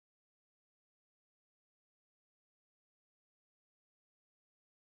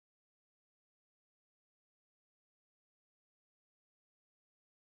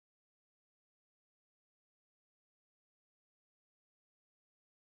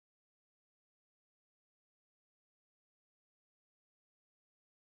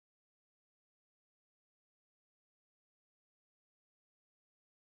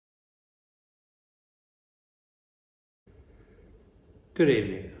Good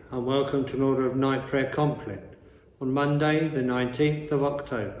evening and welcome to an order of night prayer Compline on Monday the 19th of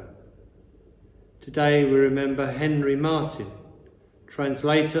October. Today we remember Henry Martyn,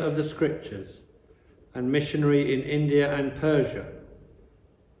 translator of the scriptures and missionary in India and Persia,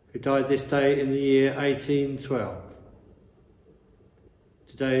 who died this day in the year 1812.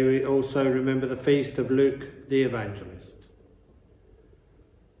 Today we also remember the feast of Luke the Evangelist.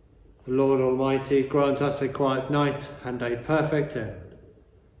 The Lord Almighty grant us a quiet night and a perfect end.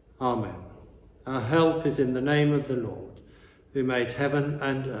 Amen. Our help is in the name of the Lord, who made heaven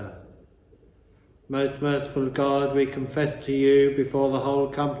and earth. Most merciful God, we confess to you before the whole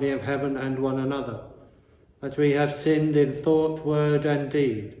company of heaven and one another, that we have sinned in thought, word and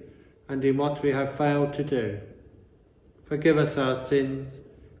deed, and in what we have failed to do. Forgive us our sins,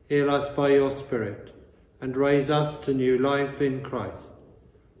 heal us by your Spirit, and raise us to new life in Christ.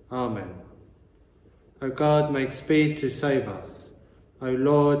 Amen. O God, make speed to save us. O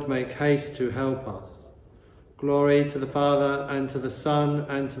Lord, make haste to help us. Glory to the Father, and to the Son,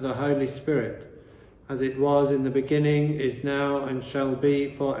 and to the Holy Spirit, as it was in the beginning, is now, and shall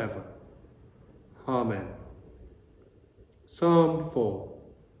be forever. Amen. Psalm 4.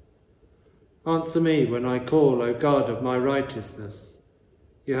 Answer me when I call, O God of my righteousness.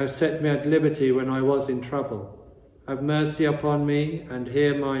 You have set me at liberty when I was in trouble. Have mercy upon me and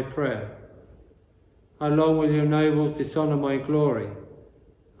hear my prayer. How long will you nobles dishonour my glory?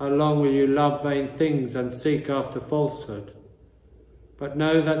 How long will you love vain things and seek after falsehood? But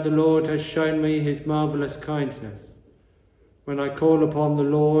know that the Lord has shown me his marvellous kindness. When I call upon the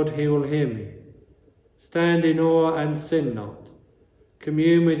Lord, he will hear me. Stand in awe and sin not.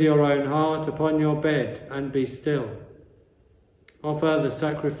 Commune with your own heart upon your bed and be still. Offer the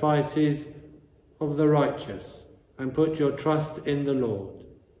sacrifices of the righteous, and put your trust in the Lord.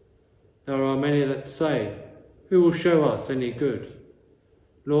 There are many that say, who will show us any good?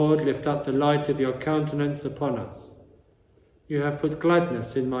 Lord, lift up the light of your countenance upon us. You have put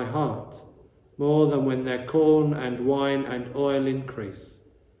gladness in my heart, more than when their corn and wine and oil increase.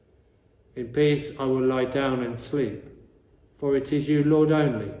 In peace I will lie down and sleep, for it is you, Lord,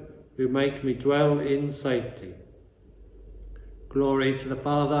 only, who make me dwell in safety. Glory to the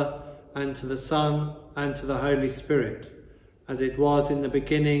Father, and to the Son, and to the Holy Spirit, as it was in the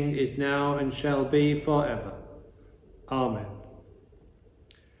beginning, is now, and shall be forever. Amen.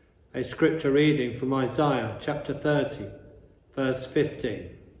 A scripture reading from Isaiah chapter 30, verse 15.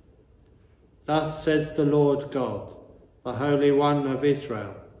 Thus says the Lord God, the Holy One of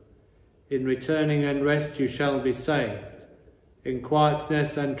Israel, in returning and rest you shall be saved, in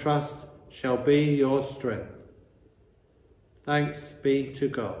quietness and trust shall be your strength. Thanks be to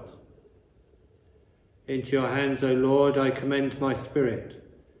God. Into your hands, O Lord, I commend my spirit.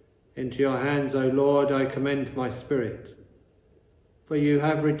 Into your hands, O Lord, I commend my spirit. For you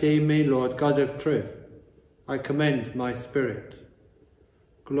have redeemed me, Lord God of truth. I commend my spirit.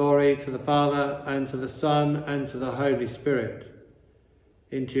 Glory to the Father, and to the Son, and to the Holy Spirit.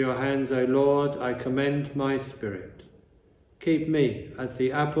 Into your hands, O Lord, I commend my spirit. Keep me as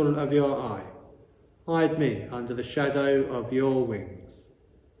the apple of your eye. Hide me under the shadow of your wings.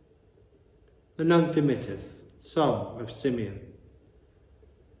 The Nunc Dimittis, Psalm of Simeon.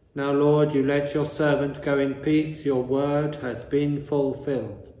 Now, Lord, you let your servant go in peace, your word has been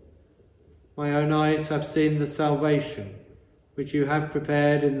fulfilled. My own eyes have seen the salvation which you have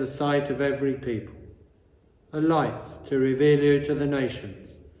prepared in the sight of every people, a light to reveal you to the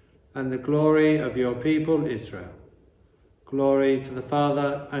nations, and the glory of your people Israel. Glory to the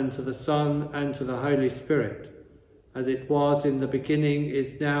Father, and to the Son, and to the Holy Spirit, as it was in the beginning,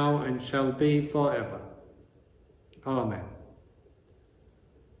 is now, and shall be forever. Amen.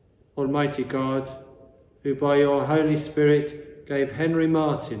 Almighty God, who by your Holy Spirit gave Henry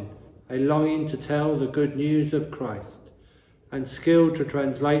Martyn a longing to tell the good news of Christ, and skill to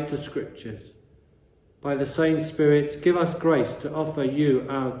translate the Scriptures, by the same Spirit give us grace to offer you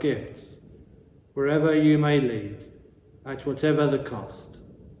our gifts, wherever you may lead, at whatever the cost.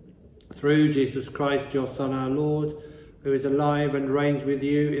 Through Jesus Christ, your Son, our Lord, who is alive and reigns with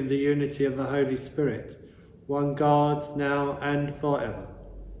you in the unity of the Holy Spirit, one God, now and forever.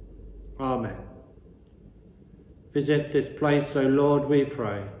 Amen. Visit this place, O Lord, we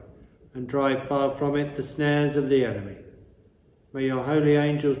pray, and drive far from it the snares of the enemy. May your holy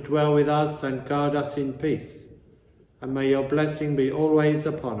angels dwell with us and guard us in peace, and may your blessing be always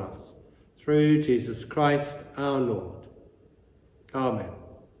upon us, through Jesus Christ, our Lord. Amen.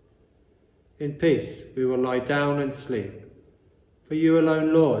 In peace we will lie down and sleep. For you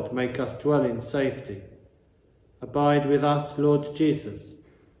alone, Lord, make us dwell in safety. Abide with us, Lord Jesus,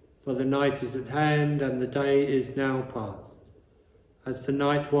 for the night is at hand and the day is now past. As the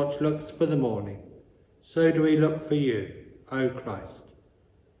night watch looks for the morning, so do we look for you, O Christ.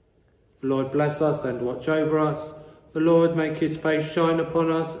 The Lord bless us and watch over us. The Lord make his face shine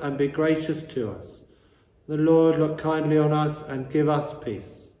upon us and be gracious to us. The Lord look kindly on us and give us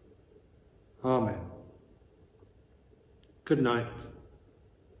peace. Amen. Good night.